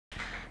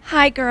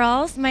Hi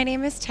girls, my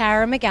name is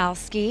Tara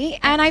Magalski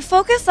and I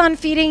focus on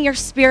feeding your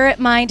spirit,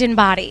 mind, and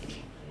body.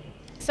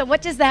 So what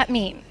does that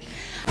mean?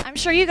 I'm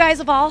sure you guys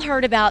have all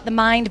heard about the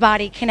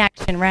mind-body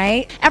connection,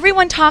 right?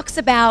 Everyone talks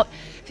about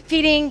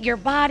feeding your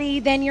body,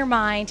 then your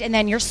mind, and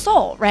then your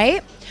soul,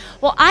 right?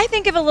 Well, I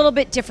think of it a little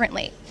bit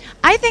differently.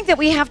 I think that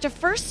we have to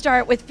first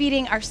start with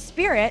feeding our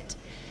spirit,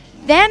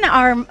 then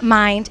our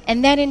mind,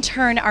 and then in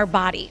turn our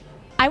body.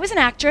 I was an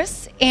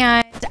actress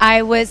and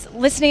I was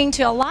listening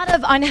to a lot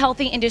of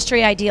unhealthy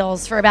industry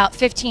ideals for about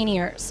 15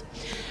 years.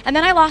 And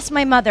then I lost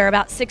my mother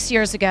about 6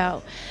 years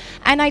ago.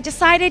 And I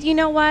decided, you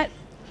know what?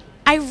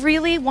 I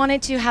really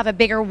wanted to have a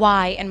bigger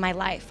why in my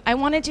life. I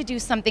wanted to do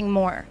something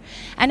more.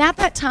 And at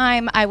that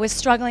time, I was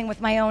struggling with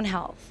my own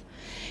health.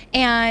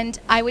 And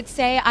I would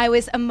say I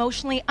was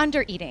emotionally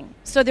undereating.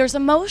 So there's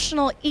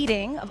emotional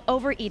eating, of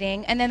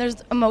overeating, and then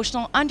there's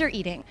emotional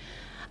undereating.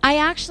 I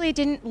actually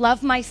didn't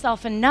love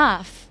myself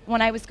enough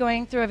when I was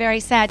going through a very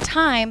sad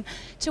time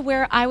to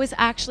where I was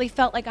actually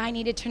felt like I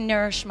needed to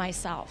nourish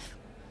myself.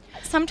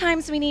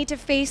 Sometimes we need to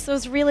face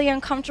those really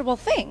uncomfortable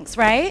things,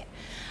 right?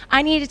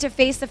 I needed to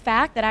face the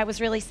fact that I was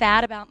really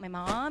sad about my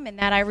mom and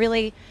that I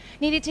really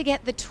needed to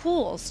get the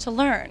tools to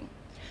learn.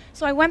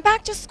 So I went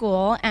back to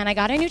school and I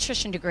got a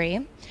nutrition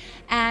degree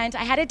and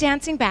I had a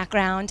dancing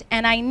background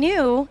and I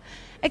knew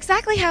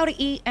exactly how to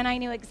eat and I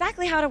knew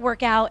exactly how to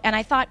work out and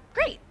I thought,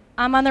 great,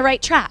 I'm on the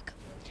right track.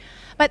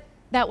 But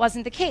that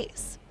wasn't the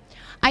case.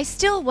 I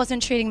still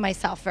wasn't treating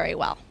myself very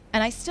well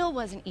and I still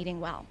wasn't eating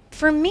well.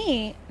 For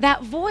me,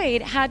 that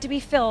void had to be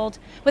filled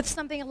with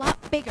something a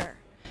lot bigger.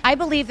 I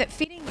believe that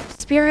feeding your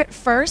spirit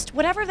first,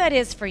 whatever that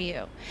is for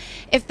you,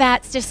 if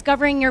that's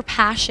discovering your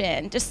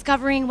passion,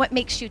 discovering what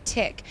makes you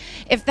tick,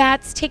 if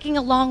that's taking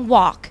a long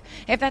walk,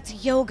 if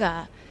that's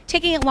yoga,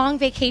 taking a long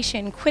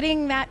vacation,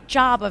 quitting that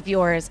job of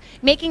yours,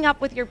 making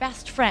up with your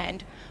best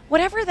friend,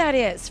 whatever that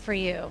is for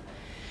you.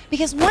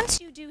 Because once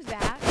you do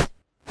that,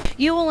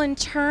 you will in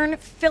turn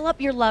fill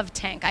up your love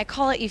tank. I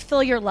call it you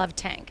fill your love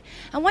tank.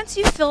 And once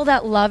you fill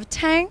that love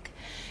tank,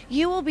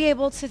 you will be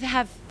able to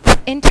have,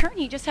 in turn,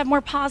 you just have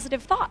more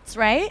positive thoughts,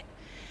 right?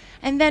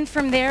 And then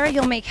from there,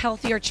 you'll make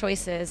healthier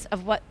choices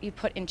of what you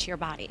put into your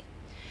body.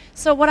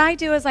 So what I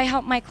do is I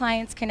help my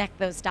clients connect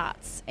those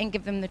dots and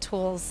give them the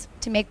tools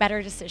to make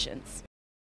better decisions.